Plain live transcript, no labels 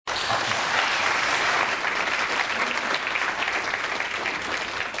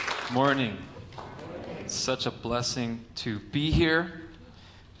Morning. It's such a blessing to be here.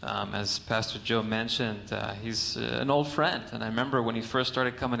 As Pastor Joe mentioned, he's an old friend, and I remember when he first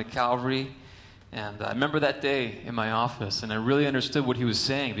started coming to Calvary, and I remember that day in my office, and I really understood what he was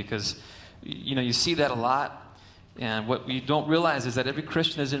saying because, you see that a lot, and what you don't realize is that every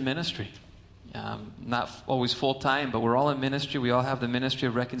Christian is in ministry. Not always full-time, but we're all in ministry. We all have the ministry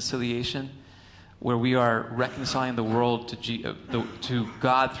of reconciliation, where we are reconciling the world to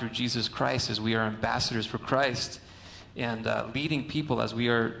God through Jesus Christ, as we are ambassadors for Christ, and leading people as we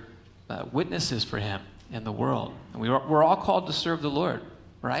are witnesses for Him in the world. And we're all called to serve the Lord,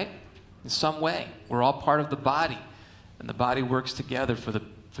 right? In some way. We're all part of the body, and the body works together for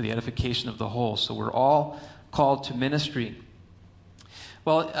the edification of the whole. So we're all called to ministry.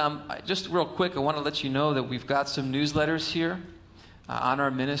 Well, just real quick, I want to let you know that we've got some newsletters here on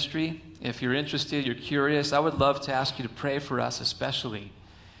our ministry. If you're interested, you're curious, I would love to ask you to pray for us especially.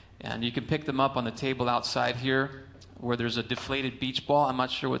 And you can pick them up on the table outside here where there's a deflated beach ball. I'm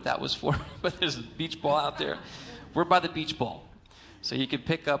not sure what that was for, but there's a beach ball out there. We're by the beach ball. So you can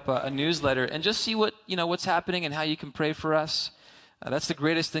pick up a newsletter and just see what's happening and how you can pray for us. That's the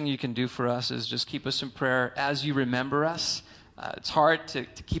greatest thing you can do for us, is just keep us in prayer as you remember us. It's hard to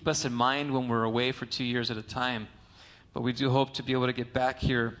keep us in mind when we're away for 2 years at a time. But we do hope to be able to get back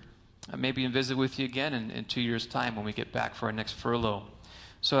here, maybe and visit with you again in 2 years' time when we get back for our next furlough.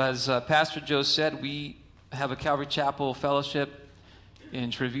 So as Pastor Joe said, we have a Calvary Chapel fellowship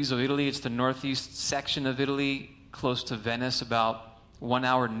in Treviso, Italy. It's the northeast section of Italy, close to Venice, about 1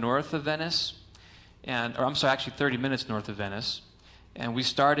 hour north of Venice. Actually 30 minutes north of Venice. And we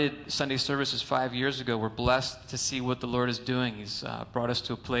started Sunday services 5 years ago. We're blessed to see what the Lord is doing. He's brought us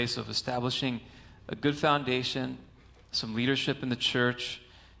to a place of establishing a good foundation, some leadership in the church,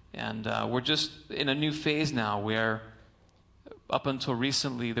 and we're just in a new phase now where up until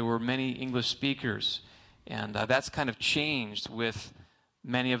recently there were many English speakers, and that's kind of changed with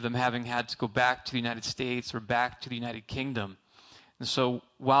many of them having had to go back to the United States or back to the United Kingdom. And so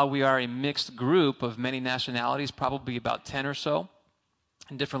while we are a mixed group of many nationalities, probably about 10 or so,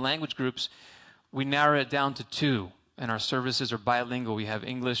 in different language groups, we narrow it down to 2, and our services are bilingual. We have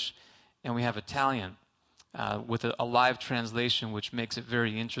English and we have Italian. With a live translation, which makes it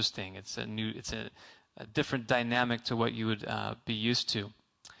very interesting. It's a different dynamic to what you would be used to.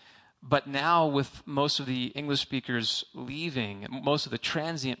 But now, with most of the English speakers leaving, most of the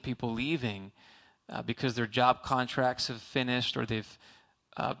transient people leaving, because their job contracts have finished or they've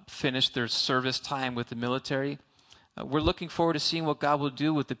finished their service time with the military, we're looking forward to seeing what God will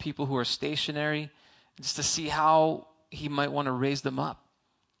do with the people who are stationary, just to see how He might want to raise them up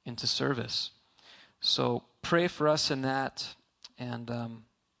into service. So pray for us in that, and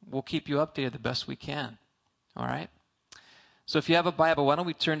we'll keep you updated the best we can. All right? So if you have a Bible, why don't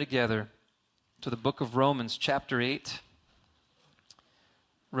we turn together to the book of Romans, chapter 8.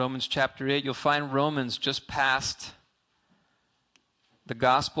 Romans chapter 8. You'll find Romans just past the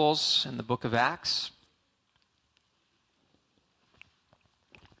Gospels and the book of Acts.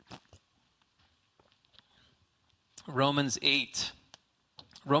 Romans 8.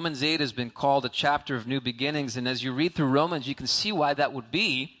 Romans 8 has been called a chapter of new beginnings, and as you read through Romans, you can see why that would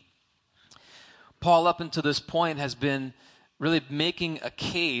be. Paul, up until this point, has been really making a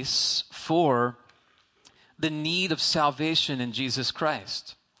case for the need of salvation in Jesus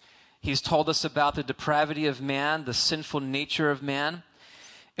Christ. He's told us about the depravity of man, the sinful nature of man,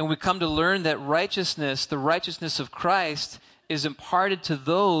 and we come to learn that righteousness, the righteousness of Christ, is imparted to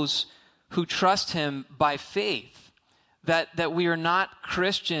those who trust Him by faith. That we are not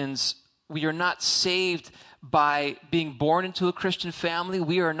Christians, we are not saved by being born into a Christian family.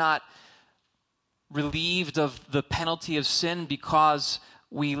 We are not relieved of the penalty of sin because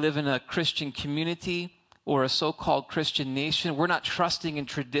we live in a Christian community or a so-called Christian nation. We're not trusting in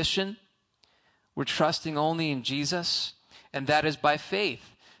tradition. We're trusting only in Jesus, and that is by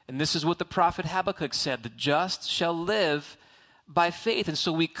faith. And this is what the prophet Habakkuk said, the just shall live by faith. And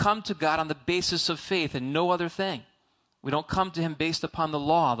so we come to God on the basis of faith and no other thing. We don't come to Him based upon the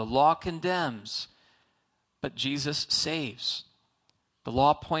law. The law condemns, but Jesus saves. The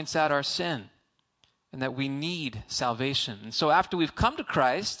law points out our sin and that we need salvation. And so after we've come to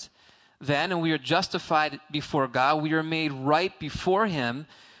Christ, then, and we are justified before God, we are made right before Him,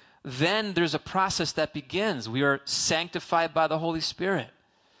 then there's a process that begins. We are sanctified by the Holy Spirit.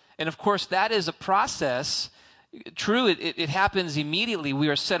 And of course, that is a process. True, it happens immediately. We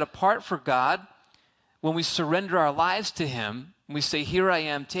are set apart for God. When we surrender our lives to Him, we say, here I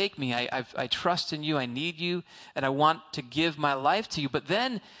am, take me. I trust in You, I need You, and I want to give my life to You. But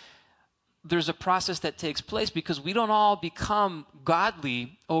then there's a process that takes place because we don't all become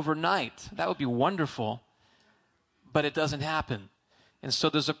godly overnight. That would be wonderful, but it doesn't happen. And so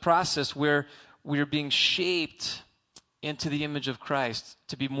there's a process where we're being shaped into the image of Christ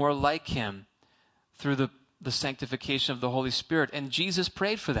to be more like him through the sanctification of the Holy Spirit. And Jesus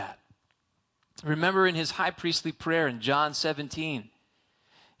prayed for that. Remember in his high priestly prayer in John 17,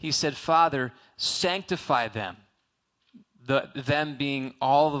 he said, Father, sanctify them. Them being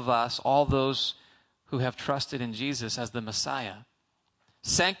all of us, all those who have trusted in Jesus as the Messiah.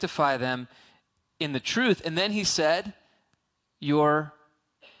 Sanctify them in the truth. And then he said, your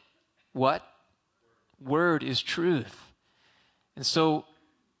what? Word is truth. And so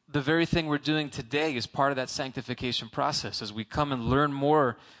the very thing we're doing today is part of that sanctification process as we come and learn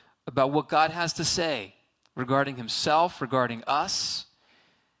more about what God has to say regarding himself, regarding us.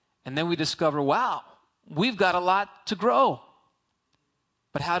 And then we discover, wow, we've got a lot to grow.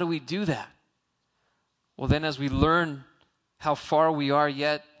 But how do we do that? Well, then as we learn how far we are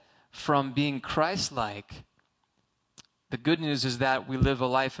yet from being Christ-like, the good news is that we live a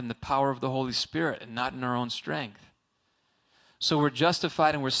life in the power of the Holy Spirit and not in our own strength. So we're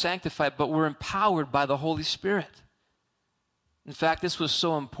justified and we're sanctified, but we're empowered by the Holy Spirit. In fact, this was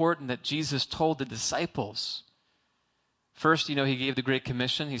so important that Jesus told the disciples. First, he gave the Great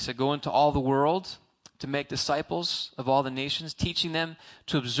Commission. He said, go into all the world to make disciples of all the nations, teaching them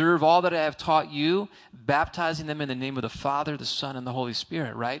to observe all that I have taught you, baptizing them in the name of the Father, the Son, and the Holy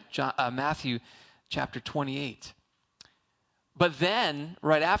Spirit, right? Matthew chapter 28. But then,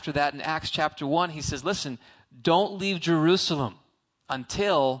 right after that, in Acts chapter 1, he says, listen, don't leave Jerusalem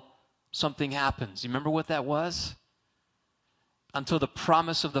until something happens. You remember what that was? Until the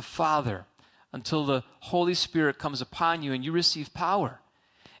promise of the Father, until the Holy Spirit comes upon you and you receive power.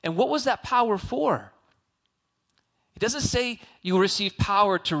 And what was that power for? It doesn't say you will receive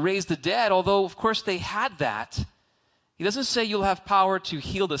power to raise the dead, although of course they had that. He doesn't say you'll have power to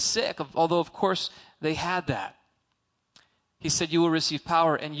heal the sick, although of course they had that. He said you will receive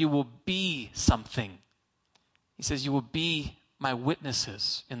power and you will be something. He says you will be my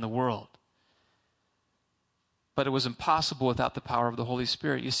witnesses in the world. But it was impossible without the power of the Holy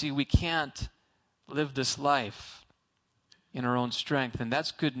Spirit. You see, we can't live this life in our own strength. And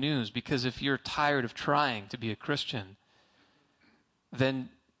that's good news, because if you're tired of trying to be a Christian, then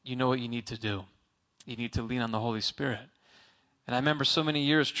you know what you need to do. You need to lean on the Holy Spirit. And I remember so many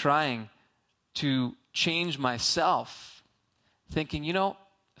years trying to change myself, thinking,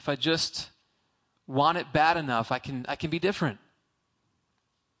 if I just want it bad enough, I can be different.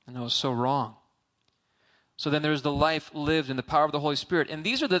 And I was so wrong. So then there's the life lived in the power of the Holy Spirit. And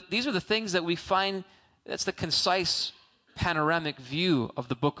these are the things that we find, that's the concise panoramic view of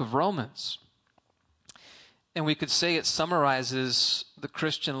the book of Romans. And we could say it summarizes the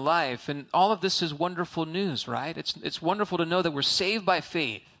Christian life. And all of this is wonderful news, right? It's wonderful to know that we're saved by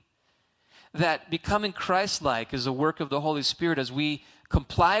faith, that becoming Christ-like is a work of the Holy Spirit as we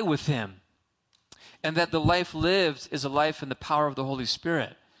comply with him, and that the life lived is a life in the power of the Holy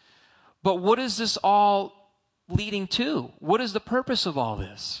Spirit. But what is this all leading to? What is the purpose of all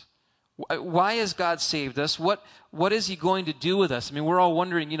this? Why has God saved us? What is he going to do with us? I mean, we're all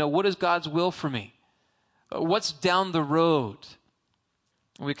wondering, what is God's will for me? What's down the road?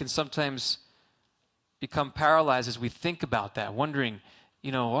 We can sometimes become paralyzed as we think about that, wondering,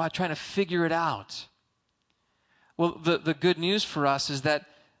 trying to figure it out. Well, the good news for us is that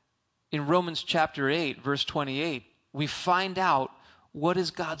in Romans chapter 8, verse 28, we find out what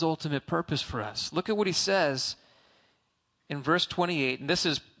is God's ultimate purpose for us. Look at what he says in verse 28, and this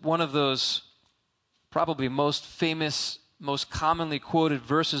is one of those probably most famous, most commonly quoted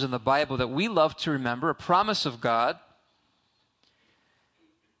verses in the Bible that we love to remember, a promise of God.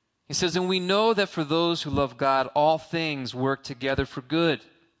 He says, and we know that for those who love God, all things work together for good,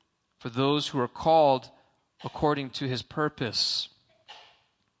 for those who are called according to his purpose.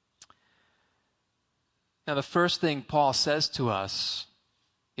 Now, the first thing Paul says to us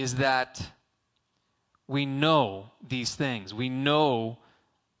is that we know these things. We know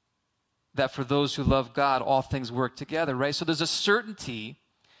that for those who love God, all things work together, right? So there's a certainty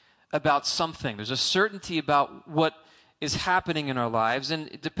about something. There's a certainty about what is happening in our lives.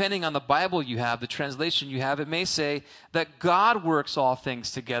 And depending on the Bible you have, the translation you have, it may say that God works all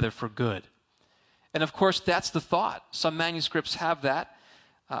things together for good. And of course, that's the thought. Some manuscripts have that.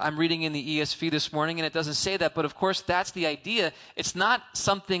 I'm reading in the ESV this morning, and it doesn't say that, but of course, that's the idea. It's not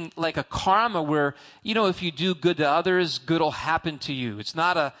something like a karma where, if you do good to others, good will happen to you. It's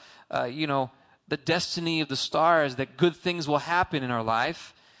not the destiny of the stars that good things will happen in our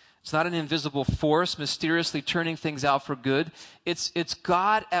life. It's not an invisible force mysteriously turning things out for good. It's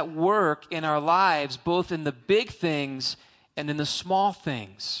God at work in our lives, both in the big things and in the small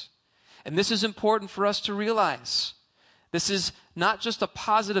things. And this is important for us to realize. This is not just a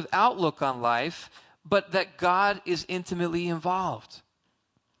positive outlook on life, but that God is intimately involved.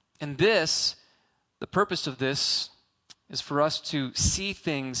 And this, the purpose of this, is for us to see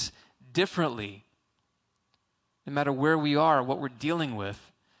things differently. No matter where we are, what we're dealing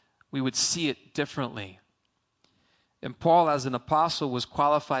with, we would see it differently. And Paul, as an apostle, was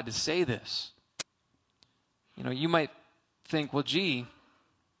qualified to say this. You know, you might think, well, gee,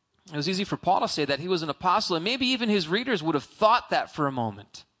 it was easy for Paul to say that. He was an apostle, and maybe even his readers would have thought that for a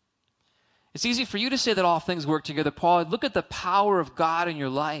moment. It's easy for you to say that all things work together, Paul. Look at the power of God in your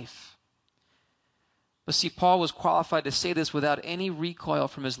life. But see, Paul was qualified to say this without any recoil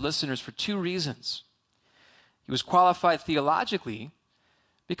from his listeners for two reasons. He was qualified theologically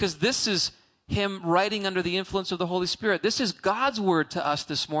because this is him writing under the influence of the Holy Spirit. This is God's word to us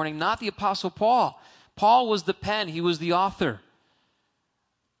this morning, not the Apostle Paul. Paul was the pen, he was the author.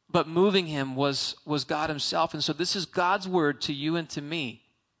 But moving him was God himself. And so this is God's word to you and to me,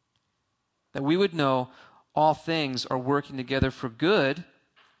 that we would know all things are working together for good.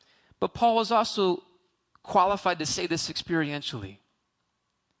 But Paul was also qualified to say this experientially.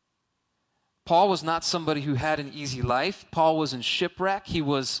 Paul was not somebody who had an easy life. Paul was in shipwreck. He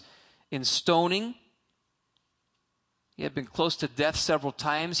was in stoning. He had been close to death several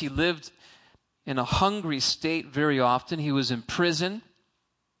times. He lived in a hungry state very often. He was in prison,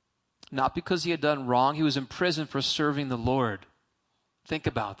 not because he had done wrong. He was in prison for serving the Lord. Think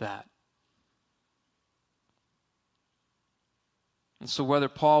about that. And so whether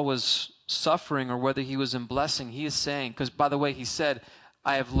Paul was suffering or whether he was in blessing, he is saying, because by the way, he said,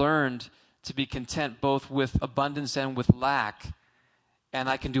 I have learned to be content both with abundance and with lack, and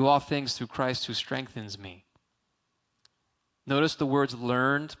I can do all things through Christ who strengthens me. Notice the words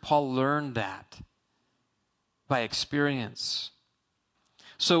learned. Paul learned that by experience.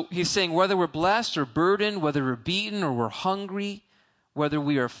 So he's saying whether we're blessed or burdened, whether we're beaten or we're hungry, whether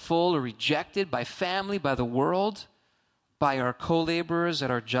we are full or rejected by family, by the world, by our co-laborers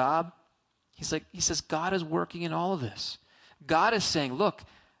at our job, he says God is working in all of this. God is saying, look,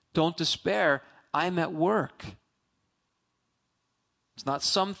 don't despair. I'm at work. It's not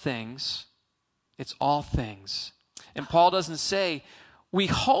some things. It's all things. And Paul doesn't say, we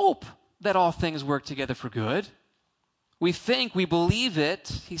hope that all things work together for good. We think, we believe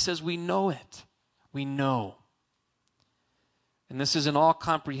it. He says we know it. We know. And this is an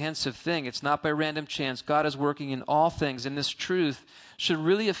all-comprehensive thing. It's not by random chance. God is working in all things. And this truth should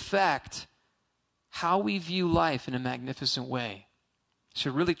really affect how we view life in a magnificent way. It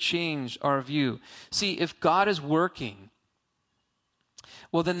should really change our view. See, if God is working,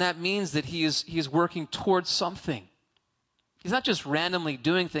 well, then that means that he is working towards something. He's not just randomly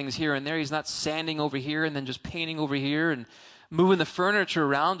doing things here and there. He's not sanding over here and then just painting over here and moving the furniture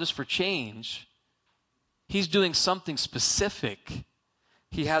around just for change. He's doing something specific.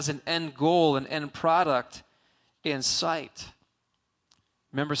 He has an end goal, an end product in sight.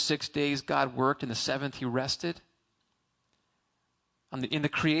 Remember 6 days God worked, and the seventh he rested? In the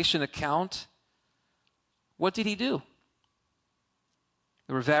creation account, what did he do?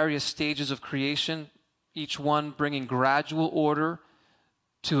 There were various stages of creation, each one bringing gradual order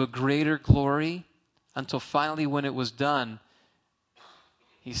to a greater glory, until finally when it was done,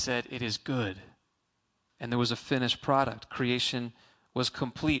 he said, it is good. And there was a finished product. Creation was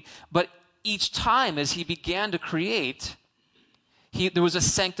complete. But each time as he began to create, there was a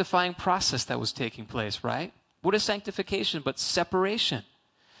sanctifying process that was taking place, right? What is sanctification but separation?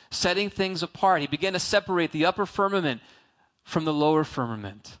 Setting things apart. He began to separate the upper firmament from the lower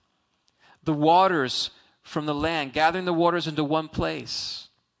firmament. The waters from the land, gathering the waters into one place.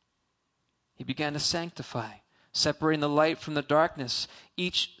 He began to sanctify, separating the light from the darkness.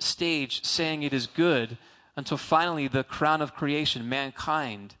 Each stage saying it is good, until finally the crown of creation,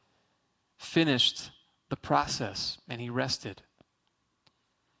 mankind, finished the process and he rested.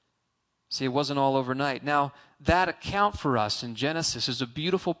 See, it wasn't all overnight. Now, that account for us in Genesis is a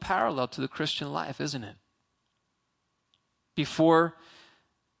beautiful parallel to the Christian life, isn't it? Before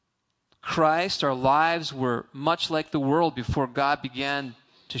Christ, our lives were much like the world before God began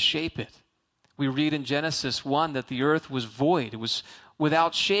to shape it. We read in Genesis 1 that the earth was void. It was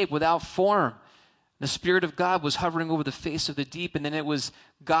without shape, without form. The Spirit of God was hovering over the face of the deep, and then it was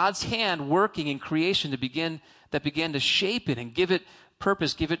God's hand working in creation that began to shape it and give it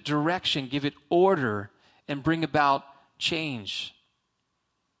purpose, give it direction, give it order, and bring about change,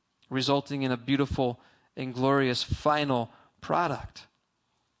 resulting in a beautiful and glorious final product.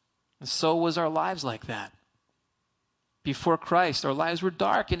 And so was our lives like that. Before Christ, our lives were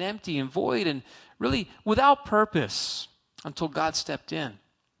dark and empty and void and really without purpose until God stepped in.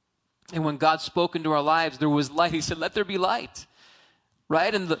 And when God spoke into our lives, there was light. He said, let there be light.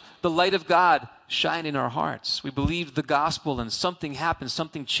 Right? And the light of God shined in our hearts. We believed the gospel and something happened,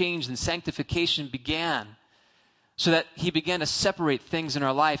 something changed, and sanctification began. So that he began to separate things in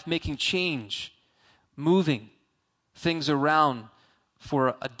our life, making change, moving things around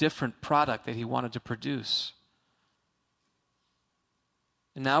for a different product that he wanted to produce.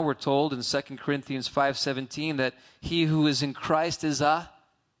 And now we're told in 2 Corinthians 5:17 that he who is in Christ is a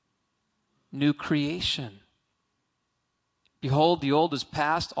new creation. Behold, the old is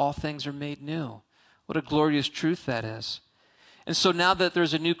past, all things are made new. What a glorious truth that is. And so now that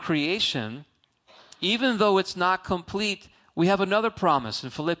there's a new creation, even though it's not complete, we have another promise in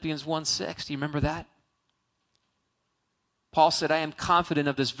Philippians 1:6. Do you remember that? Paul said, I am confident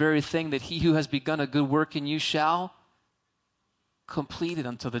of this very thing, that he who has begun a good work in you shall complete it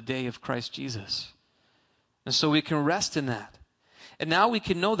until the day of Christ Jesus. And so we can rest in that. And now we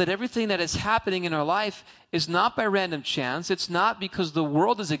can know that everything that is happening in our life is not by random chance. It's not because the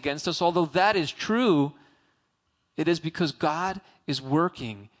world is against us, although that is true. It is because God is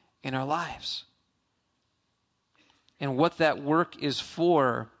working in our lives. And what that work is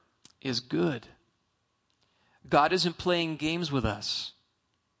for is good. God isn't playing games with us.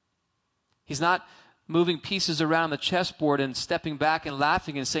 He's not moving pieces around the chessboard and stepping back and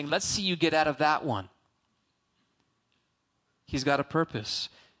laughing and saying, let's see you get out of that one. He's got a purpose.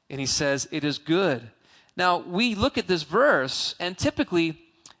 And he says, it is good. Now, we look at this verse, and typically,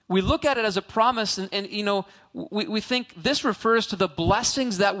 we look at it as a promise, and you know, we think this refers to the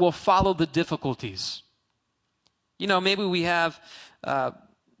blessings that will follow the difficulties. You know, maybe we have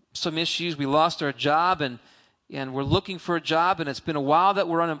some issues. We lost our job, and we're looking for a job, and it's been a while that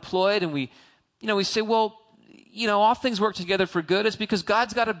we're unemployed, and we say, well, all things work together for good. It's because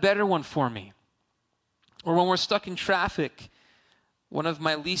God's got a better one for me. Or when we're stuck in traffic, one of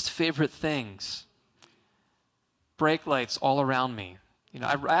my least favorite things, brake lights all around me.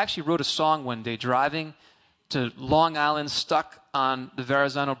 I actually wrote a song one day driving to Long Island, stuck on the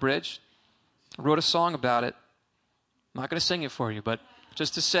Verrazano Bridge. I wrote a song about it. I'm not going to sing it for you, but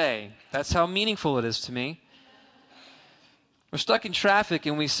just to say, that's how meaningful it is to me. We're stuck in traffic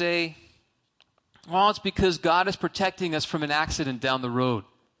and we say, well, it's because God is protecting us from an accident down the road.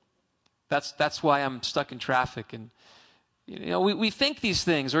 That's why I'm stuck in traffic. And we think these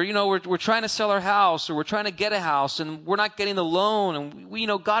things, or we're trying to sell our house, or we're trying to get a house, and we're not getting the loan, and we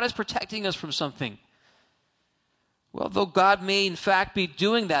God is protecting us from something. Well, though God may in fact be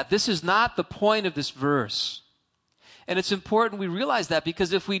doing that, this is not the point of this verse. And it's important we realize that,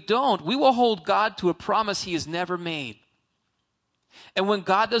 because if we don't, we will hold God to a promise he has never made. And when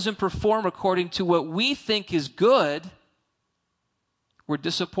God doesn't perform according to what we think is good, we're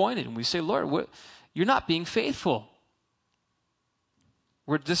disappointed. And we say, Lord, you're not being faithful.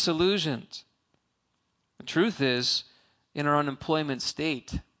 We're disillusioned. The truth is, in our unemployment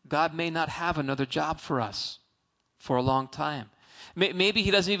state, God may not have another job for us for a long time. Maybe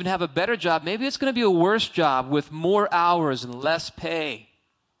he doesn't even have a better job. Maybe it's going to be a worse job with more hours and less pay.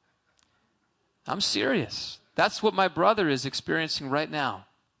 I'm serious. That's what my brother is experiencing right now.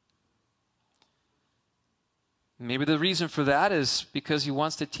 Maybe the reason for that is because he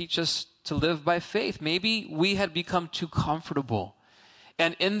wants to teach us to live by faith. Maybe we had become too comfortable.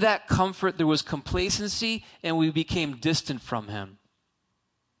 And in that comfort, there was complacency, and we became distant from him.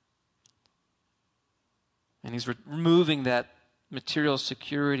 And he's removing that material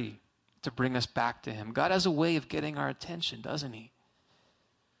security to bring us back to him. God has a way of getting our attention, doesn't he?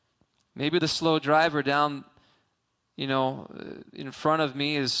 Maybe the slow driver down, in front of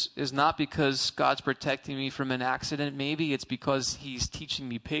me is not because God's protecting me from an accident. Maybe it's because he's teaching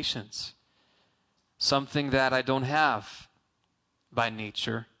me patience. Something that I don't have by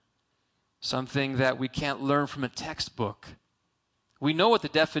nature. Something that we can't learn from a textbook. We know what the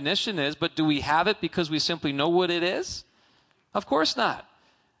definition is, but do we have it because we simply know what it is? Of course not.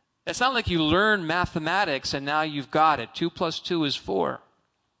 It's not like you learn mathematics and now you've got it. 2 + 2 is 4.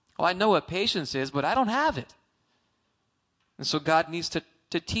 Well, I know what patience is, but I don't have it. And so God needs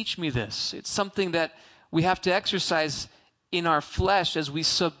to teach me this. It's something that we have to exercise in our flesh as we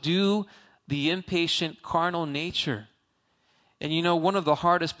subdue the impatient carnal nature. And one of the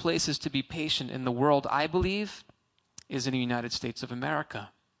hardest places to be patient in the world, I believe, is in the United States of America.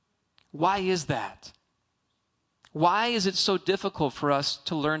 Why is that? Why is it so difficult for us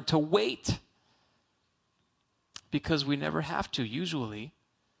to learn to wait? Because we never have to, usually.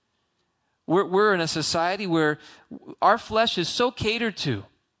 We're in a society where our flesh is so catered to.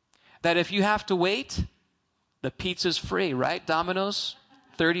 That if you have to wait, the pizza's free, right? Domino's,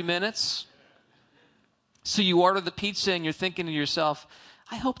 30 minutes. So you order the pizza and you're thinking to yourself,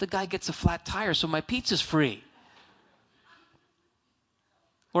 I hope the guy gets a flat tire so my pizza's free.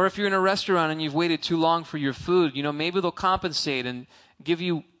 Or if you're in a restaurant and you've waited too long for your food, maybe they'll compensate and give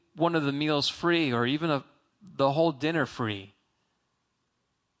you one of the meals free or even the whole dinner free.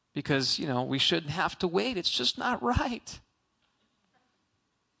 Because, we shouldn't have to wait. It's just not right.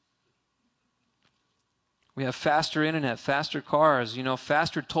 We have faster internet, faster cars,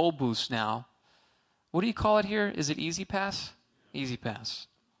 faster toll booths now. What do you call it here? Is it Easy Pass? Easy Pass.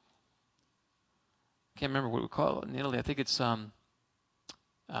 Can't remember what we call it in Italy. I think it's,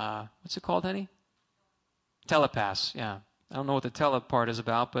 what's it called, honey? Telepass, yeah. I don't know what the tele part is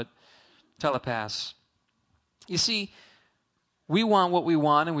about, but Telepass. You see, we want what we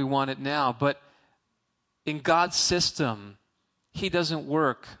want and we want it now, but in God's system, He doesn't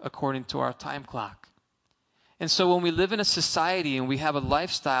work according to our time clock. And so when we live in a society and we have a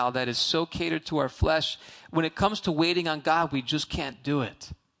lifestyle that is so catered to our flesh, when it comes to waiting on God, we just can't do it.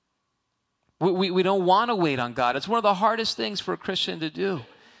 We don't want to wait on God. It's one of the hardest things for a Christian to do.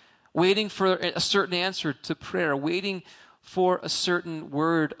 Waiting for a certain answer to prayer, waiting for a certain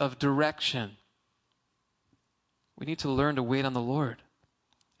word of direction. We need to learn to wait on the Lord.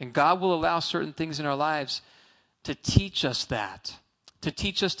 And God will allow certain things in our lives to teach us that, to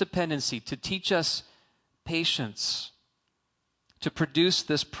teach us dependency, to teach us patience, to produce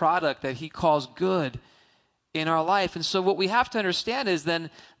this product that He calls good in our life. And so what we have to understand is then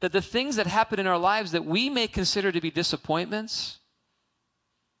that the things that happen in our lives that we may consider to be disappointments,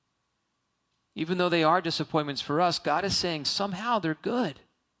 even though they are disappointments for us, God is saying somehow they're good.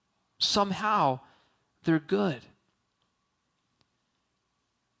 Somehow they're good.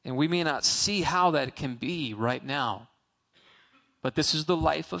 And we may not see how that can be right now. But this is the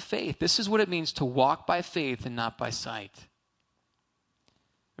life of faith. This is what it means to walk by faith and not by sight.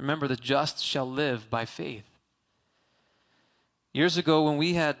 Remember, the just shall live by faith. Years ago when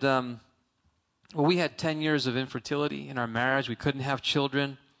we had 10 years of infertility in our marriage, we couldn't have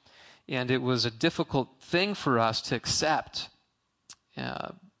children. And it was a difficult thing for us to accept.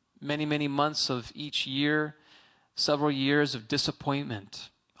 Many, many months of each year, several years of disappointment,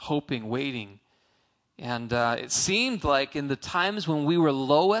 hoping, waiting. And it seemed like in the times when we were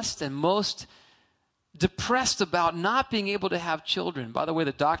lowest and most depressed about not being able to have children. By the way,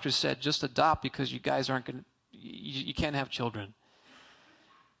 the doctor said, just adopt because you guys you can't have children.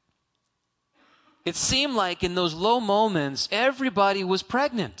 It seemed like in those low moments, everybody was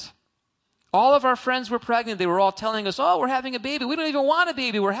pregnant. All of our friends were pregnant. They were all telling us, oh, we're having a baby. We don't even want a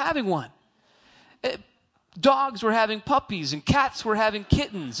baby. We're having one. Dogs were having puppies, and cats were having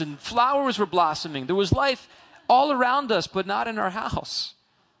kittens, and flowers were blossoming. There was life all around us, but not in our house.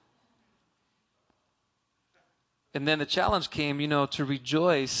 And then the challenge came, to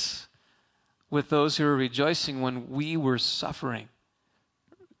rejoice with those who were rejoicing when we were suffering.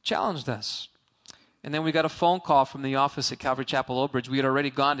 Challenged us. And then we got a phone call from the office at Calvary Chapel Old Bridge. We had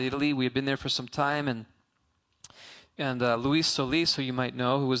already gone to Italy. We had been there for some time, and Luis Solis, who you might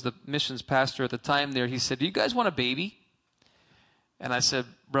know, who was the missions pastor at the time there, he said, do you guys want a baby? And I said,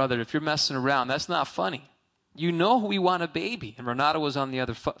 brother, if you're messing around, that's not funny. You know we want a baby. And Renata was on the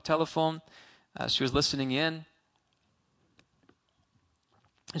other telephone. She was listening in.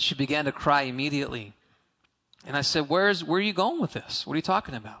 And she began to cry immediately. And I said, where are you going with this? What are you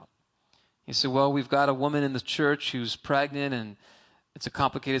talking about? He said, well, we've got a woman in the church who's pregnant, and it's a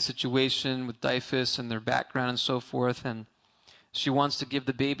complicated situation with DYFS and their background and so forth, and she wants to give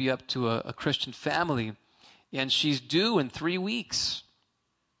the baby up to a Christian family, and she's due in 3 weeks.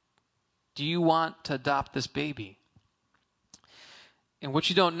 Do you want to adopt this baby? And what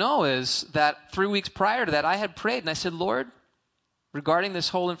you don't know is that 3 weeks prior to that, I had prayed, and I said, Lord, regarding this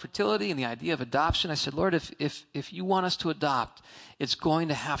whole infertility and the idea of adoption, I said, Lord, if you want us to adopt, it's going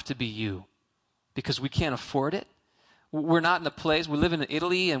to have to be you, because we can't afford it. We're not in a place, we live in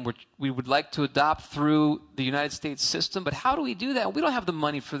Italy, and we would like to adopt through the United States system, but how do we do that? We don't have the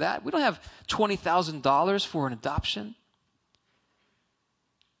money for that. We don't have $20,000 for an adoption.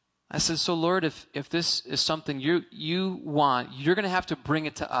 I said, so Lord, if this is something you want, you're going to have to bring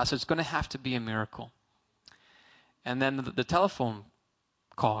it to us. It's going to have to be a miracle. And then the telephone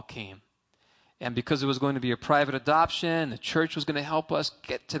call came. And because it was going to be a private adoption, the church was going to help us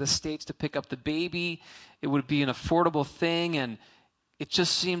get to the States to pick up the baby. It would be an affordable thing. And it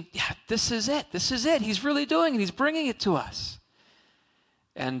just seemed, yeah, this is it. This is it. He's really doing it. He's bringing it to us.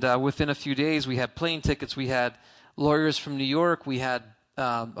 And within a few days, we had plane tickets. We had lawyers from New York. We had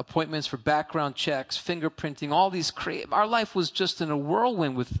appointments for background checks, fingerprinting, all these our life was just in a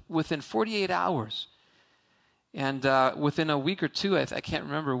whirlwind within 48 hours. And within a week or two, I can't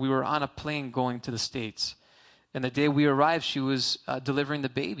remember, we were on a plane going to the States. And the day we arrived, she was delivering the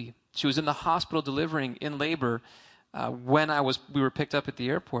baby. She was in the hospital delivering in labor when we were picked up at the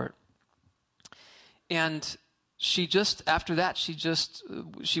airport. And after that,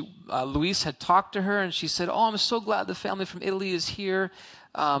 Luis had talked to her and she said, "Oh, I'm so glad the family from Italy is here.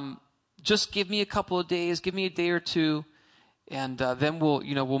 Just give me a couple of days, give me a day or two, and then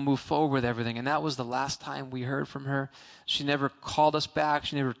we'll move forward with everything." And that was the last time we heard from her. She never called us back.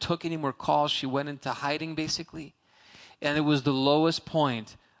 She never took any more calls. She went into hiding, basically. And it was the lowest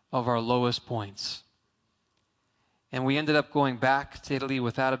point of our lowest points. And we ended up going back to Italy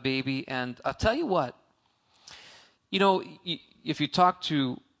without a baby. And I'll tell you what, if you talk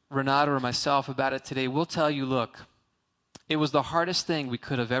to Renata or myself about it today, we'll tell you, look, it was the hardest thing we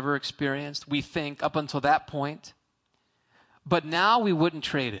could have ever experienced, we think, up until that point. But now we wouldn't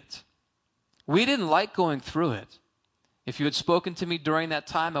trade it. We didn't like going through it. If you had spoken to me during that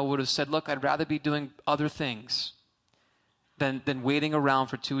time, I would have said, look, I'd rather be doing other things than waiting around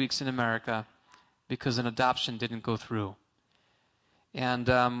for 2 weeks in America because an adoption didn't go through. And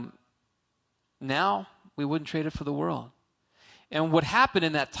now we wouldn't trade it for the world. And what happened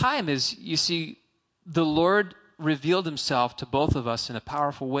in that time is, you see, the Lord revealed himself to both of us in a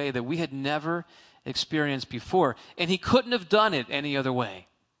powerful way that we had never experienced before. And he couldn't have done it any other way.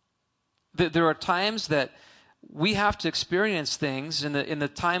 There are times that we have to experience things. In the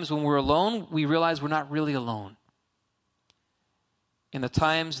times when we're alone, we realize we're not really alone. In the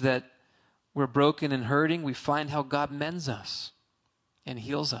times that we're broken and hurting, we find how God mends us and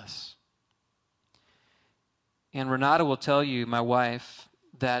heals us. And Renata will tell you, my wife,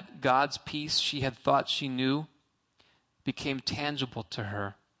 that God's peace she had thought she knew became tangible to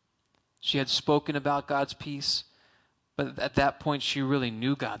her. She had spoken about God's peace, but at that point she really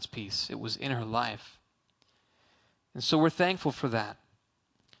knew God's peace. It was in her life. And so we're thankful for that.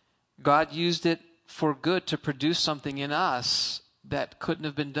 God used it for good to produce something in us that couldn't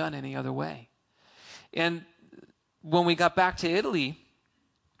have been done any other way. And when we got back to Italy,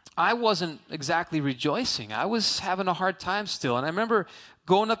 I wasn't exactly rejoicing. I was having a hard time still. And I remember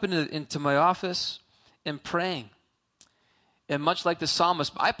going up into my office and praying. And much like the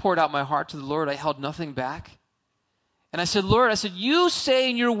psalmist, I poured out my heart to the Lord. I held nothing back. And I said, Lord, you say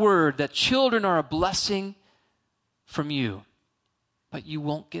in your word that children are a blessing from you, but you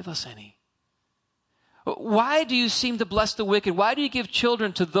won't give us any. Why do you seem to bless the wicked? Why do you give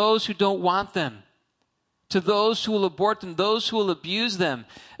children to those who don't want them? To those who will abort them, those who will abuse them?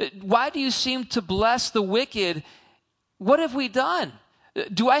 Why do you seem to bless the wicked? What have we done?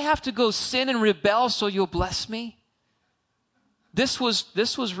 Do I have to go sin and rebel so you'll bless me? This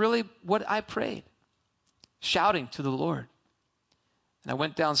was really what I prayed, shouting to the Lord. And I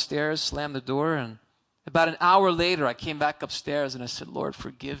went downstairs, slammed the door, and about an hour later, I came back upstairs and I said, Lord,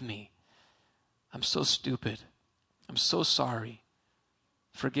 forgive me. I'm so stupid. I'm so sorry.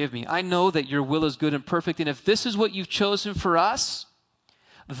 Forgive me. I know that your will is good and perfect, and if this is what you've chosen for us,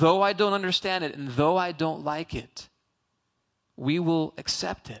 though I don't understand it and though I don't like it, we will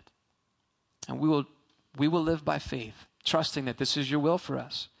accept it. And we will live by faith, trusting that this is your will for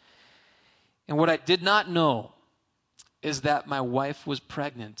us. And what I did not know is that my wife was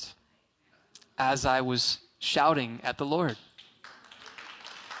pregnant as I was shouting at the Lord.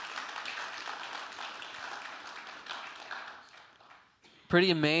 Pretty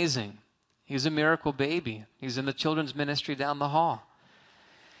amazing. He's a miracle baby. He's in the children's ministry down the hall.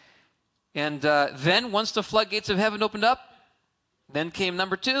 And then once the floodgates of heaven opened up, then came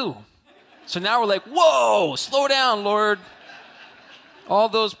number 2. So now we're like, whoa, slow down, Lord. All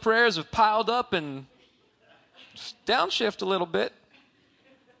those prayers have piled up and downshift a little bit.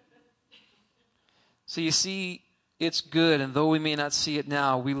 So you see, it's good, and though we may not see it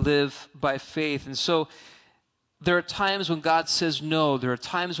now, we live by faith. And so there are times when God says no. There are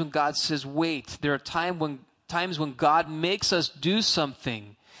times when God says wait. There are times when God makes us do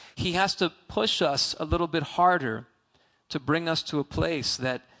something. He has to push us a little bit harder to bring us to a place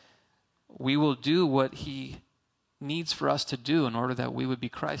that we will do what he needs for us to do in order that we would be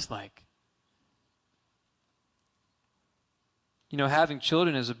Christ-like. You know, having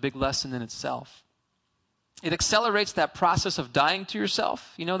children is a big lesson in itself. It accelerates that process of dying to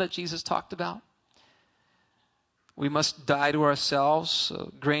yourself, that Jesus talked about. We must die to ourselves.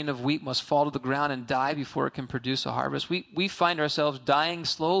 A grain of wheat must fall to the ground and die before it can produce a harvest. We find ourselves dying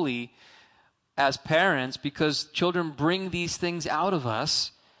slowly as parents because children bring these things out of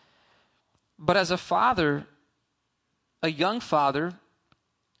us. But as a father, a young father,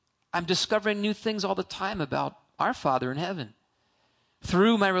 I'm discovering new things all the time about our Father in heaven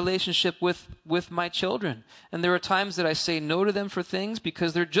through my relationship with my children. And there are times that I say no to them for things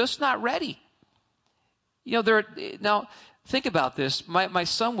because they're just not ready. Now, think about this. My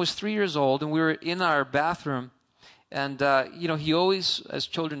son was 3 years old, and we were in our bathroom. And, he always, as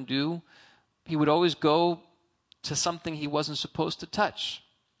children do, he would always go to something he wasn't supposed to touch.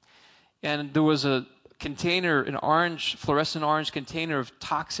 And there was a container, an orange, fluorescent orange container of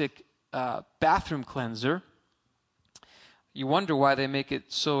toxic bathroom cleanser. You wonder why they make it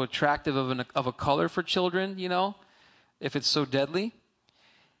so attractive of a color for children, if it's so deadly.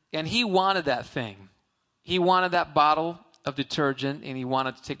 And he wanted that thing. He wanted that bottle of detergent, and he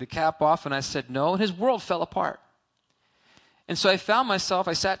wanted to take the cap off, and I said no, and his world fell apart. And so I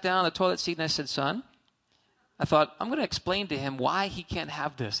sat down on the toilet seat, and I said, son, I thought, I'm going to explain to him why he can't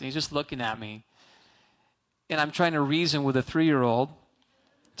have this. And he's just looking at me. And I'm trying to reason with a 3-year-old,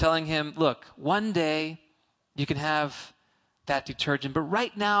 telling him, look, one day you can have that detergent, but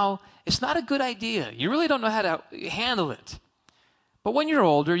right now it's not a good idea. You really don't know how to handle it. But when you're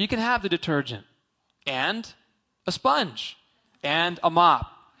older, you can have the detergent and a sponge and a mop.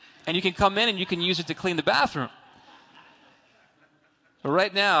 And you can come in and you can use it to clean the bathroom. But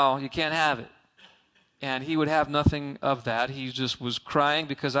right now, you can't have it. And he would have nothing of that. He just was crying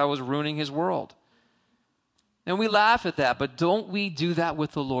because I was ruining his world. And we laugh at that, but don't we do that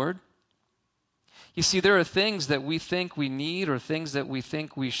with the Lord? You see, there are things that we think we need, or things that we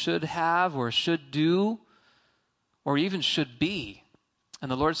think we should have or should do or even should be.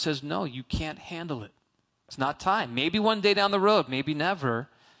 And the Lord says, no, you can't handle it. It's not time. Maybe one day down the road, maybe never.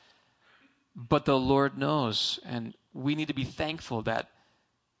 But the Lord knows, and we need to be thankful that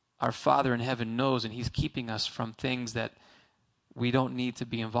our Father in heaven knows, and he's keeping us from things that we don't need to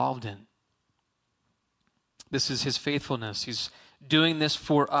be involved in. This is his faithfulness. He's doing this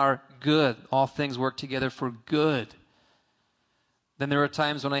for our good. All things work together for good. Then there are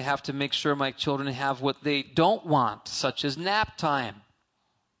times when I have to make sure my children have what they don't want, such as nap time.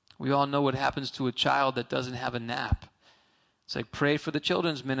 We all know what happens to a child that doesn't have a nap. So I pray for the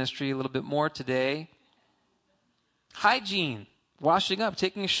children's ministry a little bit more today. Hygiene, washing up,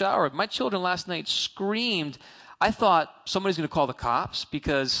 taking a shower. My children last night screamed. I thought somebody's going to call the cops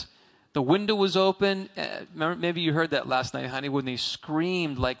because the window was open. Maybe you heard that last night, honey, when they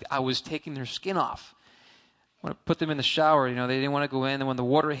screamed like I was taking their skin off. When I put them in the shower, they didn't want to go in. And when the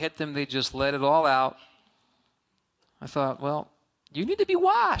water hit them, they just let it all out. I thought, well, you need to be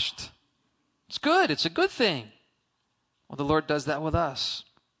washed. It's good. It's a good thing. Well, the Lord does that with us.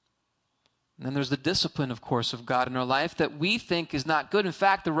 And then there's the discipline, of course, of God in our life that we think is not good. In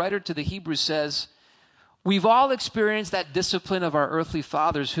fact, the writer to the Hebrews says, we've all experienced that discipline of our earthly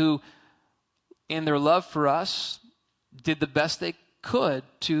fathers who, in their love for us, did the best they could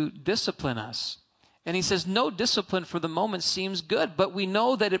to discipline us. And he says, no discipline for the moment seems good, but we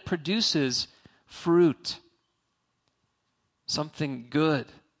know that it produces fruit. Something good.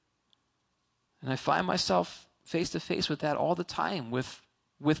 And I find myself face to face with that all the time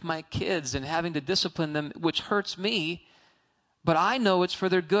with my kids and having to discipline them, which hurts me, but I know it's for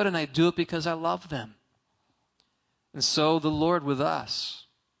their good and I do it because I love them. And so the Lord with us,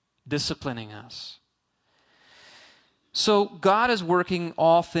 disciplining us. So God is working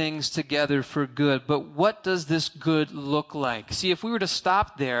all things together for good, but what does this good look like? See, if we were to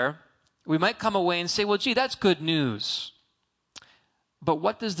stop there, we might come away and say, well, gee, that's good news. But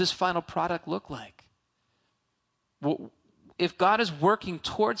what does this final product look like? Well, if God is working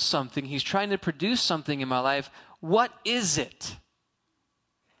towards something, he's trying to produce something in my life, what is it?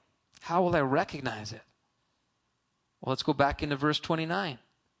 How will I recognize it? Well, let's go back into verse 29.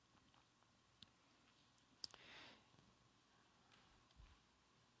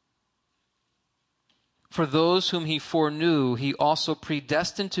 For those whom he foreknew, he also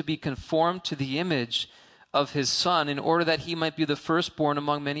predestined to be conformed to the image of his Son, in order that he might be the firstborn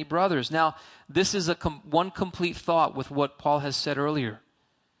among many brothers. Now, this is one complete thought with what Paul has said earlier.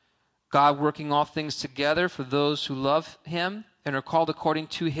 God working all things together for those who love him and are called according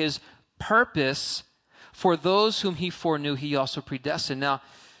to his purpose. For those whom he foreknew, he also predestined. Now,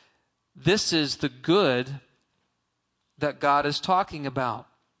 this is the good that God is talking about.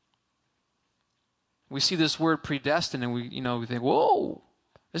 We see this word predestined and we think, whoa,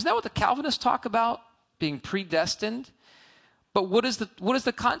 isn't that what the Calvinists talk about? Being predestined? But what is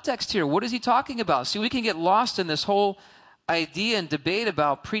the context here? What is he talking about? See, we can get lost in this whole idea and debate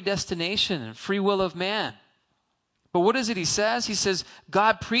about predestination and free will of man. But what is it he says? He says,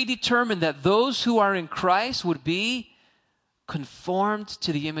 God predetermined that those who are in Christ would be conformed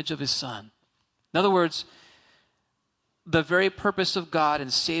to the image of his Son. In other words, the very purpose of God in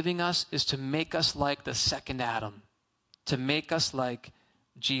saving us is to make us like the second Adam, to make us like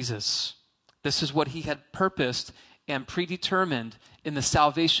Jesus. This is what he had purposed and predetermined in the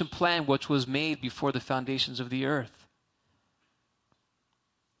salvation plan which was made before the foundations of the earth.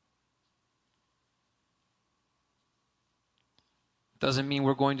 Doesn't mean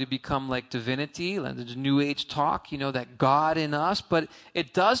we're going to become like divinity, like the New Age talk, that God in us, but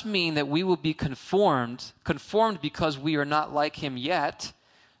it does mean that we will be conformed because we are not like him yet,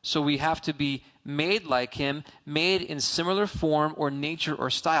 so we have to be made like him, made in similar form or nature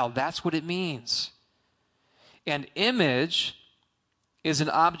or style. That's what it means. An image is an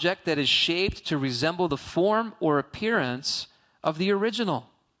object that is shaped to resemble the form or appearance of the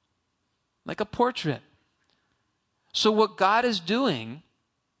original, like a portrait. So what God is doing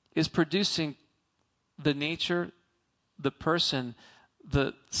is producing the nature, the person,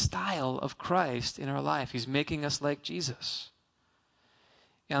 the style of Christ in our life. He's making us like Jesus.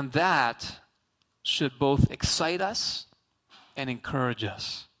 And that should both excite us and encourage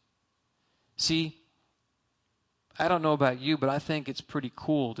us. See, I don't know about you, but I think it's pretty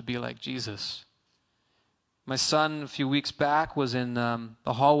cool to be like Jesus. My son, a few weeks back, was in the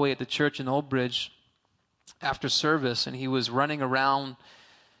hallway at the church in Old Bridge after service, and he was running around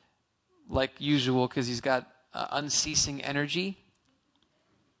like usual because he's got unceasing energy.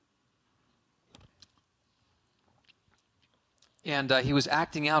 And he was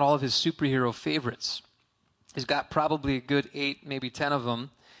acting out all of his superhero favorites. He's got probably a good 8, maybe 10 of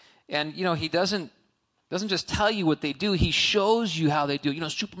them. And, he doesn't just tell you what they do. He shows you how they do.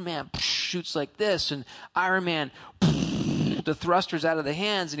 Superman shoots like this, and Iron Man, the thrusters out of the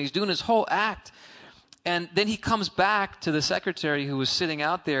hands, and he's doing his whole act. And then he comes back to the secretary who was sitting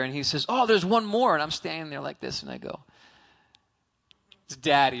out there, and he says, "Oh, there's one more." And I'm standing there like this, and I go, "It's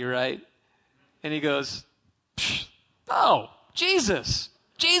Daddy, right?" And he goes, "Oh, Jesus.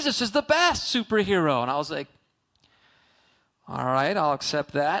 Jesus is the best superhero." And I was like, "All right, I'll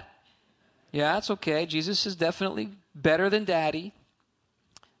accept that. Yeah, it's okay. Jesus is definitely better than Daddy."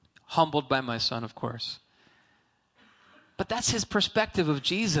 Humbled by my son, of course. But that's his perspective of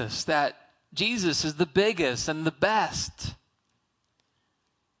Jesus, that Jesus is the biggest and the best.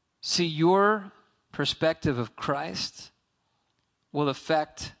 See, your perspective of Christ will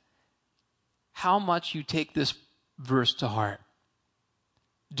affect how much you take this verse to heart.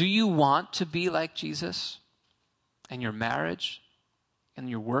 Do you want to be like Jesus in your marriage, in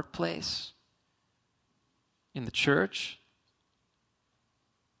your workplace, in the church?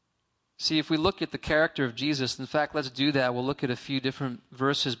 See, if we look at the character of Jesus, in fact, let's do that. We'll look at a few different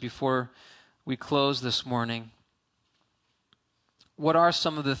verses before we close this morning. What are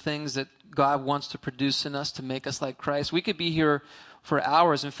some of the things that God wants to produce in us to make us like Christ? We could be here for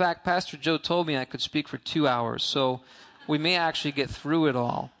hours. In fact, Pastor Joe told me I could speak for 2 hours, so we may actually get through it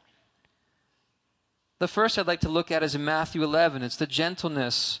all. The first I'd like to look at is in Matthew 11. It's the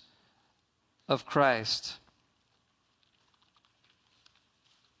gentleness of Christ.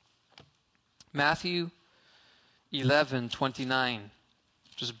 Matthew 11:29.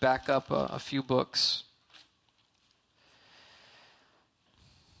 Just back up a few books.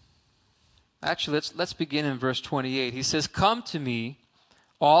 Actually, let's begin in verse 28. He says, "Come to me,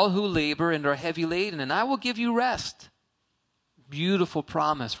 all who labor and are heavy laden, and I will give you rest." Beautiful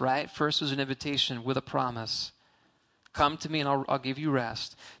promise, right? First is an invitation with a promise. Come to me and I'll give you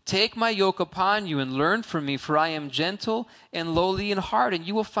rest. "Take my yoke upon you and learn from me, for I am gentle and lowly in heart, and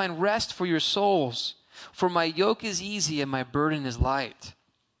you will find rest for your souls. For my yoke is easy and my burden is light."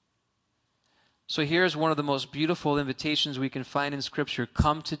 So here's one of the most beautiful invitations we can find in Scripture.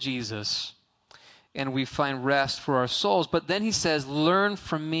 Come to Jesus, and we find rest for our souls. But then he says, "Learn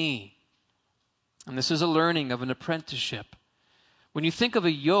from me." And this is a learning of an apprenticeship. When you think of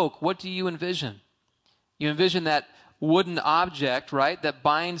a yoke, what do you envision? You envision that wooden object, right, that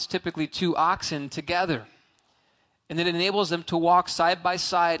binds typically 2 oxen together. And it enables them to walk side by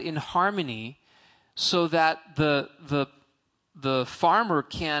side in harmony so that the farmer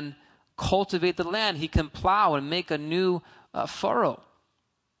can cultivate the land. He can plow and make a new furrow.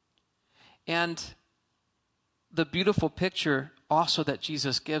 And the beautiful picture also that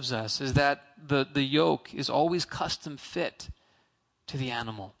Jesus gives us is that the yoke is always custom fit to the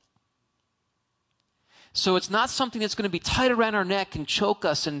animal. So it's not something that's going to be tight around our neck and choke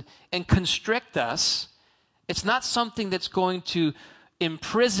us and constrict us. It's not something that's going to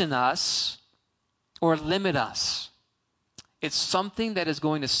imprison us or limit us. It's something that is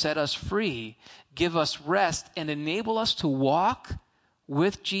going to set us free, give us rest, and enable us to walk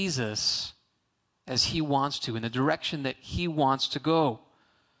with Jesus as he wants to, in the direction that he wants to go.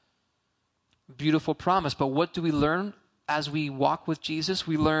 Beautiful promise. But what do we learn as we walk with Jesus,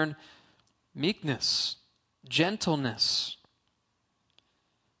 we learn meekness, gentleness.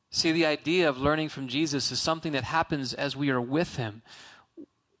 See, the idea of learning from Jesus is something that happens as we are with him.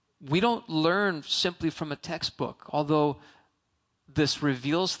 We don't learn simply from a textbook, although this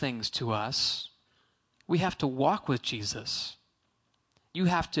reveals things to us. We have to walk with Jesus. You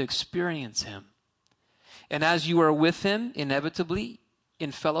have to experience him. And as you are with him, inevitably,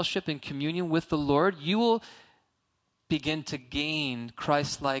 in fellowship and communion with the Lord, you will begin to gain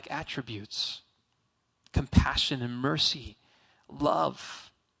Christ-like attributes: compassion and mercy, love,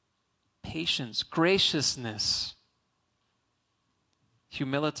 patience, graciousness,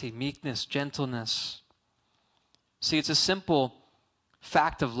 humility, meekness, gentleness. See, it's a simple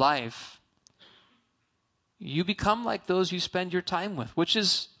fact of life. You become like those you spend your time with, which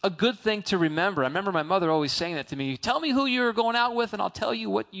is a good thing to remember. I remember my mother always saying that to me. Tell me who you're going out with and I'll tell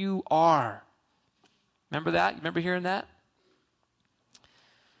you what you are. Remember that? You remember hearing that?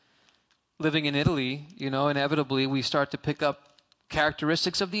 Living in Italy, inevitably we start to pick up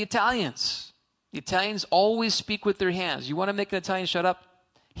characteristics of the Italians. The Italians always speak with their hands. You want to make an Italian shut up?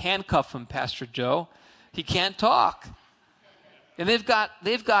 Handcuff him, Pastor Joe. He can't talk. And they've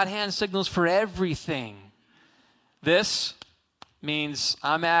got hand signals for everything. This means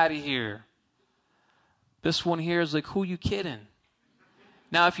I'm out of here. This one here is like, who you kidding?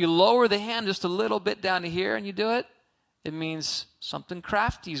 Now, if you lower the hand just a little bit down to here and you do it, it means something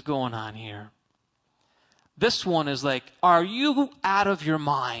crafty's going on here. This one is like, are you out of your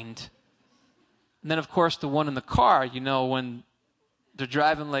mind? And then, of course, the one in the car, when they're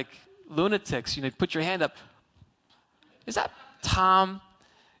driving like lunatics, put your hand up. Is that Tom?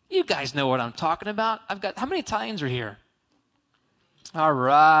 You guys know what I'm talking about. How many Italians are here? All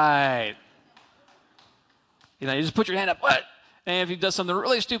right. You just put your hand up. What? And if he does something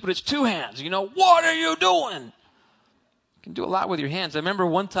really stupid, it's two hands. What are you doing? You can do a lot with your hands. I remember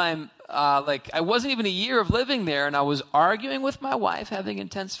one time, I wasn't even a year of living there, and I was arguing with my wife, having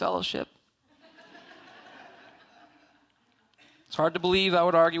intense fellowship. It's hard to believe I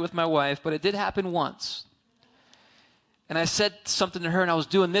would argue with my wife, but it did happen once. And I said something to her, and I was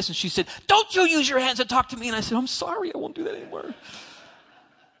doing this, and she said, "Don't you use your hands to talk to me." And I said, "I'm sorry, I won't do that anymore."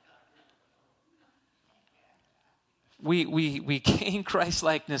 We gain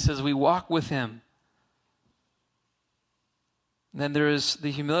Christ-likeness as we walk with him. And then there is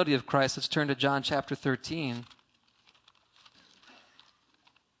the humility of Christ. Let's turn to John chapter 13.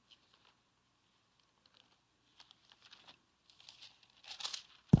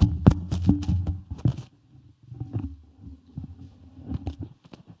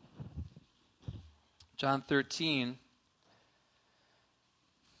 John 13.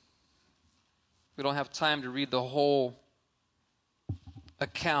 We don't have time to read the whole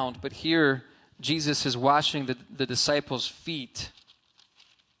account, but here Jesus is washing the disciples' feet.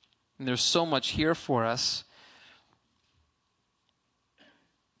 And there's so much here for us.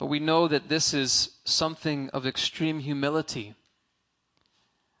 But we know that this is something of extreme humility.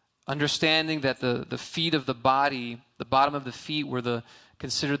 Understanding that the feet of the body, the bottom of the feet, were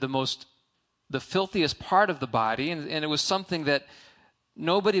considered the filthiest part of the body, and it was something that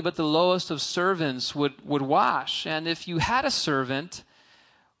nobody but the lowest of servants would wash. And if you had a servant,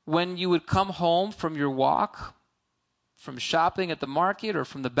 when you would come home from your walk, from shopping at the market or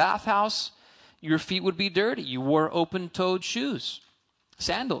from the bathhouse, your feet would be dirty. You wore open-toed shoes,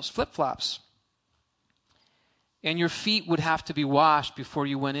 sandals, flip-flops. And your feet would have to be washed before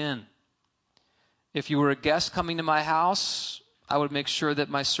you went in. If you were a guest coming to my house, I would make sure that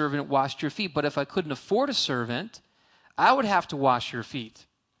my servant washed your feet. But if I couldn't afford a servant, I would have to wash your feet.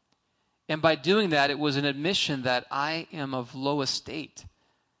 And by doing that, it was an admission that I am of low estate.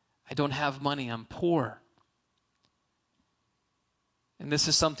 I don't have money. I'm poor. And this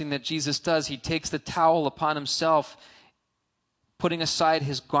is something that Jesus does. He takes the towel upon himself, putting aside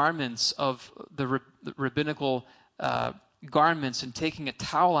his garments of the rabbinical garments and taking a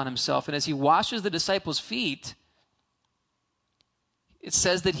towel on himself. And as he washes the disciples' feet, it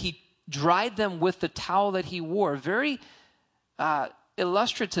says that he dried them with the towel that he wore. Very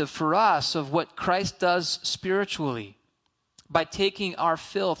illustrative for us of what Christ does spiritually by taking our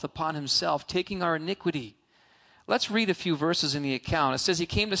filth upon himself, taking our iniquity. Let's read a few verses in the account. It says, he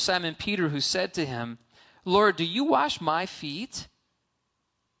came to Simon Peter, who said to him, "Lord, do you wash my feet?"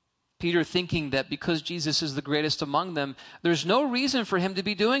 Peter, thinking that because Jesus is the greatest among them, there's no reason for him to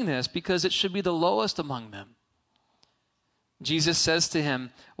be doing this because it should be the lowest among them. Jesus says to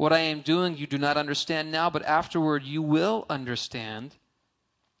him, "What I am doing you do not understand now, but afterward you will understand."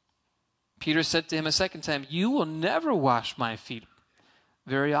 Peter said to him a second time, "You will never wash my feet."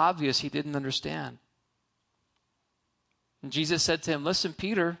 Very obvious he didn't understand. And Jesus said to him, listen,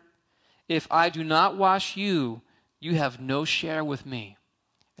 Peter, if I do not wash you, you have no share with me.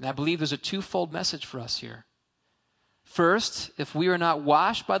 And I believe there's a twofold message for us here. First, if we are not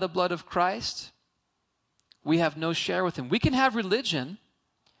washed by the blood of Christ, we have no share with him. We can have religion.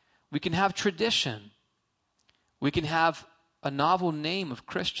 We can have tradition. We can have a novel name of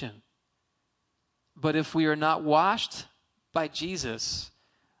Christian. But if we are not washed by Jesus,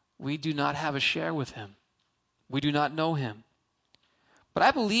 we do not have a share with him. We do not know him. But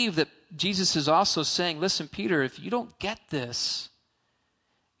I believe that Jesus is also saying, listen, Peter, if you don't get this,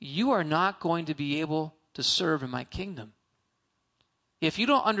 you are not going to be able to serve in my kingdom. If you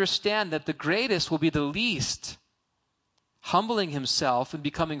don't understand that the greatest will be the least, humbling himself and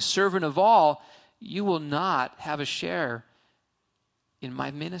becoming servant of all, you will not have a share in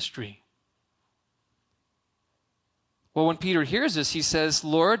my ministry. Well, when Peter hears this, he says,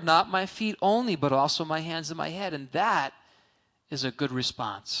 Lord, not my feet only, but also my hands and my head. And that is a good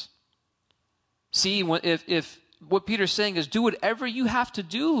response. See, if what Peter's saying is, do whatever you have to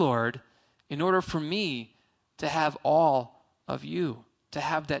do, Lord, in order for me to have all of you, to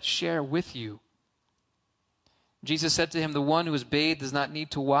have that share with you. Jesus said to him, the one who is bathed does not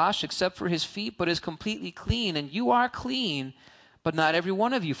need to wash except for his feet, but is completely clean. And you are clean, but not every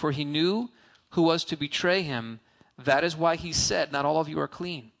one of you. For he knew who was to betray him. That is why he said, not all of you are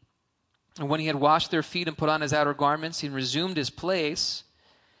clean. And when he had washed their feet and put on his outer garments and resumed his place,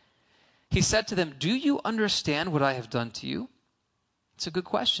 he said to them, do you understand what I have done to you? It's a good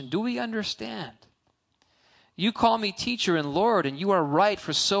question. Do we understand? You call me teacher and Lord, and you are right,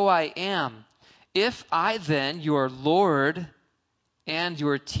 for so I am. If I then, your Lord and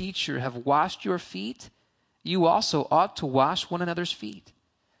your teacher, have washed your feet, you also ought to wash one another's feet.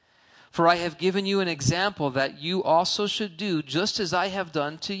 For I have given you an example that you also should do just as I have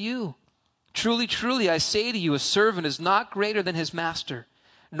done to you. Truly, truly, I say to you, a servant is not greater than his master,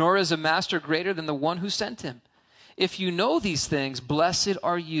 nor is a master greater than the one who sent him. If you know these things, blessed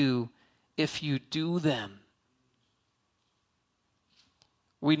are you if you do them.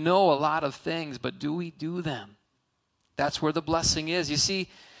 We know a lot of things, but do we do them? That's where the blessing is. You see,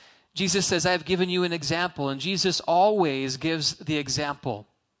 Jesus says, I have given you an example, and Jesus always gives the example.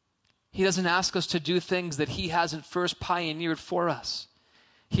 He doesn't ask us to do things that he hasn't first pioneered for us.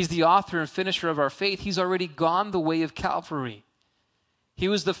 He's the author and finisher of our faith. He's already gone the way of Calvary. He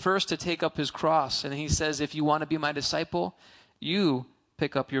was the first to take up his cross, and he says, if you want to be my disciple, you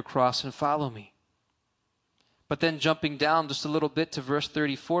pick up your cross and follow me. But then jumping down just a little bit to verse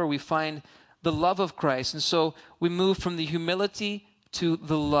 34, we find the love of Christ. And so we move from the humility to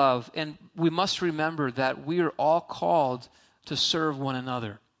the love. And we must remember that we are all called to serve one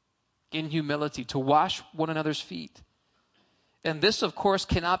another in humility, to wash one another's feet. And this, of course,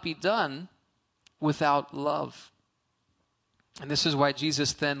 cannot be done without love. And this is why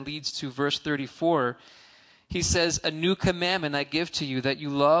Jesus then leads to verse 34. He says, a new commandment I give to you, that you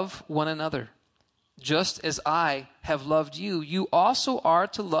love one another. Just as I have loved you, you also are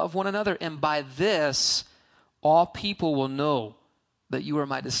to love one another. And by this, all people will know that you are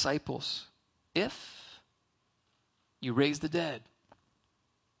my disciples. If you raise the dead,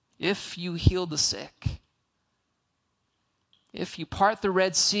 if you heal the sick, if you part the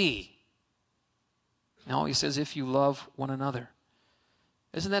Red Sea. No, he says, if you love one another.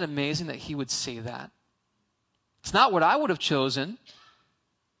 Isn't that amazing that he would say that? It's not what I would have chosen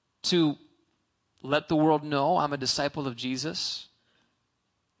to let the world know I'm a disciple of Jesus.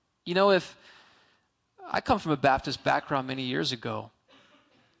 You know, if I come from a Baptist background many years ago,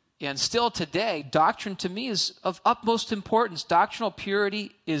 and still today, doctrine to me is of utmost importance. Doctrinal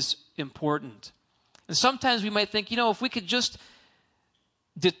purity is important. And sometimes we might think, if we could just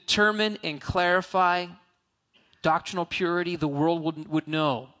determine and clarify doctrinal purity, the world would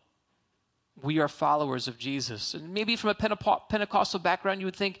know we are followers of Jesus. And maybe from a Pentecostal background, you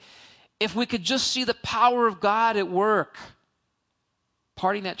would think, if we could just see the power of God at work,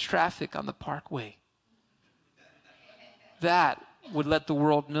 parting that traffic on the parkway, that would let the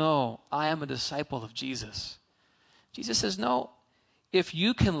world know I am a disciple of Jesus. Jesus says, no, if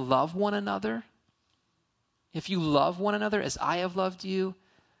you can love one another, if you love one another as I have loved you,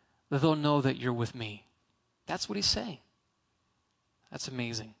 they'll know that you're with me. That's what he's saying. That's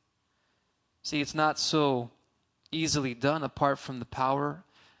amazing. See, it's not so easily done apart from the power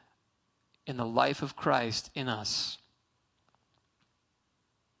in the life of Christ in us.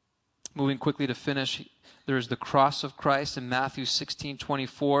 Moving quickly to finish, there's the cross of Christ in Matthew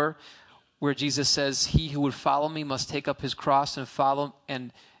 16:24, where Jesus says, he who would follow me must take up his cross and follow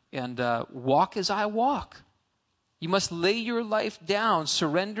and walk as I walk. You must lay your life down,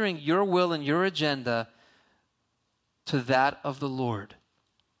 surrendering your will and your agenda to that of the Lord.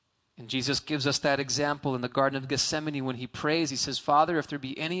 And Jesus gives us that example in the Garden of Gethsemane when he prays. He says, Father, if there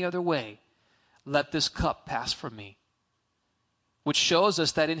be any other way, let this cup pass from me. Which shows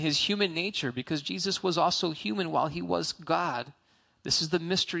us that in his human nature, because Jesus was also human while he was God, this is the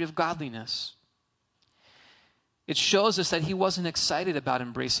mystery of godliness. It shows us that he wasn't excited about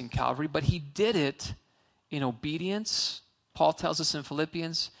embracing Calvary, but he did it in obedience. Paul tells us in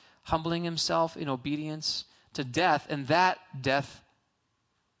Philippians, humbling himself in obedience to death, and that death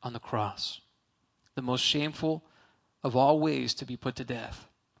on the cross. The most shameful of all ways to be put to death.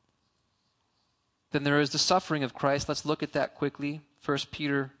 Then there is the suffering of Christ. Let's look at that quickly. 1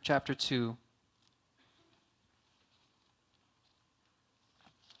 Peter chapter 2.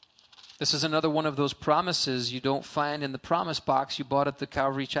 This is another one of those promises you don't find in the promise box you bought at the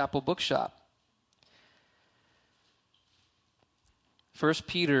Calvary Chapel bookshop. 1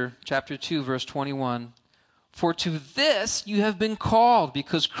 Peter chapter 2, verse 21. For to this you have been called,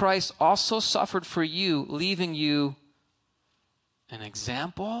 because Christ also suffered for you, leaving you an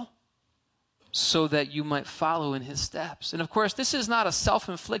example so that you might follow in his steps. And of course, this is not a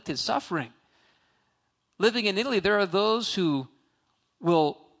self-inflicted suffering. Living in Italy, there are those who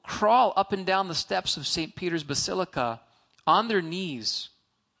will crawl up and down the steps of St. Peter's Basilica on their knees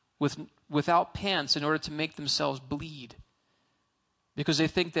without pants in order to make themselves bleed. Because they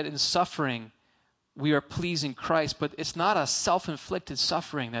think that in suffering, we are pleasing Christ. But it's not a self-inflicted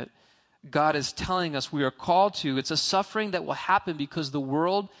suffering that God is telling us we are called to. It's a suffering that will happen because the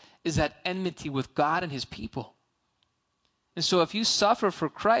world is at enmity with God and his people. And so if you suffer for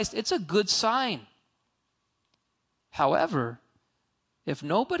Christ, it's a good sign. However, if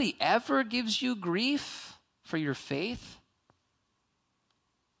nobody ever gives you grief for your faith,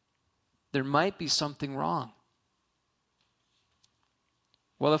 there might be something wrong.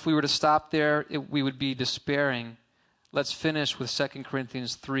 Well, if we were to stop there, we would be despairing. Let's finish with 2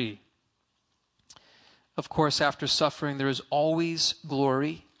 Corinthians 3. Of course, after suffering, there is always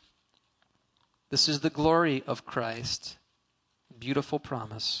glory. This is the glory of Christ. Beautiful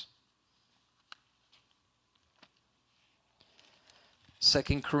promise.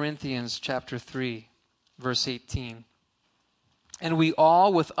 2 Corinthians chapter 3, verse 18. And we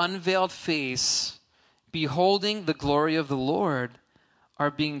all with unveiled face, beholding the glory of the Lord,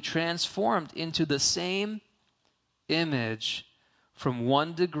 are being transformed into the same image from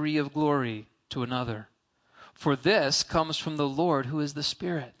one degree of glory to another. For this comes from the Lord who is the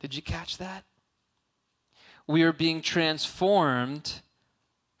Spirit. Did you catch that? We are being transformed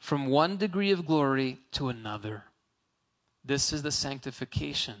from one degree of glory to another. This is the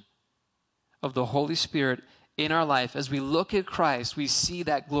sanctification of the Holy Spirit in our life. As we look at Christ, we see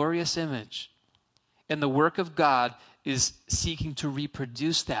that glorious image. And the work of God is seeking to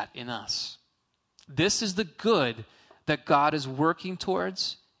reproduce that in us. This is the good that God is working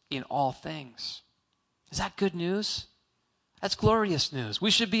towards in all things. Is that good news? That's glorious news. We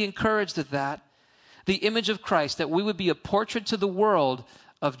should be encouraged at that. The image of Christ, that we would be a portrait to the world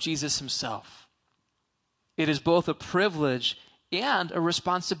of Jesus himself. It is both a privilege and a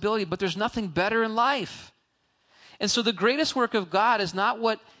responsibility, but there's nothing better in life. And so the greatest work of God is not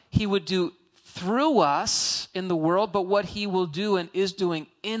what he would do through us in the world, but what he will do and is doing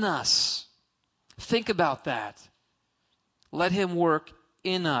in us. Think about that. Let him work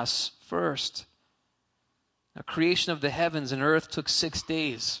in us first. Now, creation of the heavens and earth took 6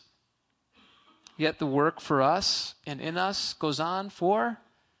 days. Yet the work for us and in us goes on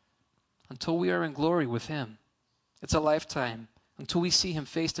until we are in glory with him. It's a lifetime until we see him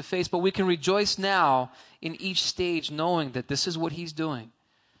face to face. But we can rejoice now in each stage knowing that this is what he's doing.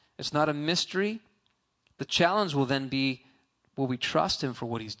 It's not a mystery. The challenge will then be, will we trust him for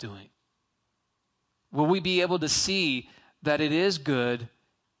what he's doing? Will we be able to see that it is good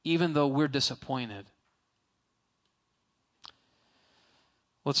even though we're disappointed?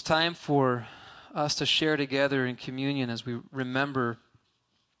 Well, it's time for us to share together in communion as we remember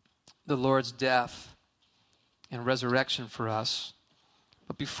the Lord's death and resurrection for us.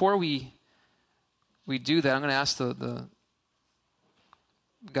 But before we do that, I'm going to ask the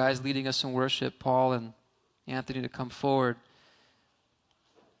guys leading us in worship, Paul and Anthony, to come forward.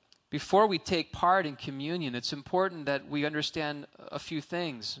 Before we take part in communion, it's important that we understand a few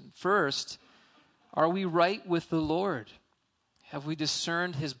things. First, are we right with the Lord? Have we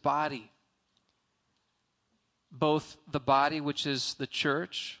discerned his body? Both the body, which is the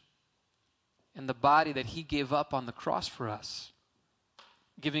church, and the body that he gave up on the cross for us,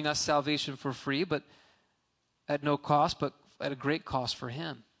 giving us salvation for free, but at no cost, but at a great cost for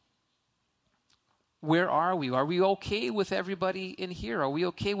him. Where are we? Are we okay with everybody in here? Are we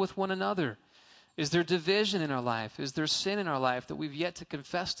okay with one another? Is there division in our life? Is there sin in our life that we've yet to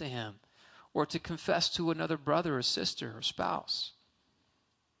confess to Him or to confess to another brother or sister or spouse?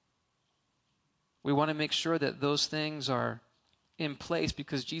 We want to make sure that those things are in place,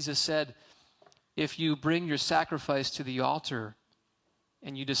 because Jesus said, if you bring your sacrifice to the altar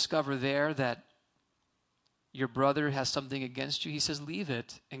and you discover there that your brother has something against you, He says, leave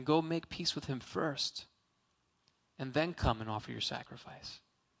it and go make peace with him first, and then come and offer your sacrifice.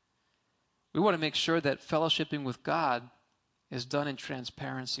 We want to make sure that fellowshipping with God is done in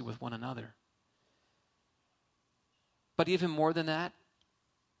transparency with one another. But even more than that,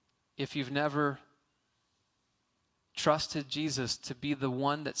 if you've never trusted Jesus to be the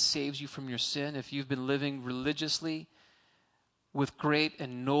one that saves you from your sin, if you've been living religiously with great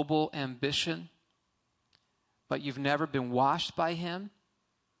and noble ambition, but you've never been washed by Him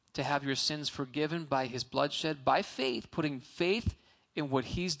to have your sins forgiven by His bloodshed, by faith, putting faith in what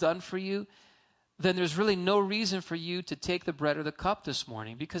He's done for you, then there's really no reason for you to take the bread or the cup this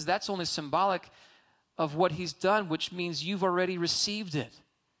morning, because that's only symbolic of what He's done, which means you've already received it.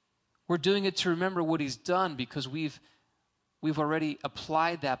 We're doing it to remember what He's done, because we've already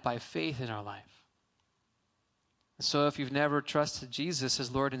applied that by faith in our life. So if you've never trusted Jesus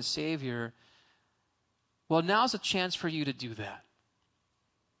as Lord and Savior, well, now's a chance for you to do that,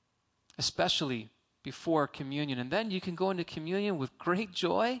 especially before communion. And then you can go into communion with great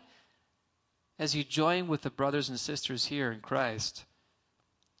joy as you join with the brothers and sisters here in Christ.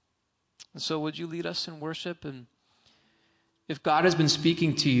 And so would you lead us in worship? And if God has been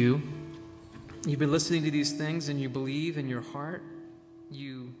speaking to you, you've been listening to these things and you believe in your heart,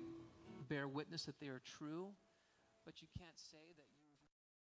 you bear witness that they are true, but you can't say that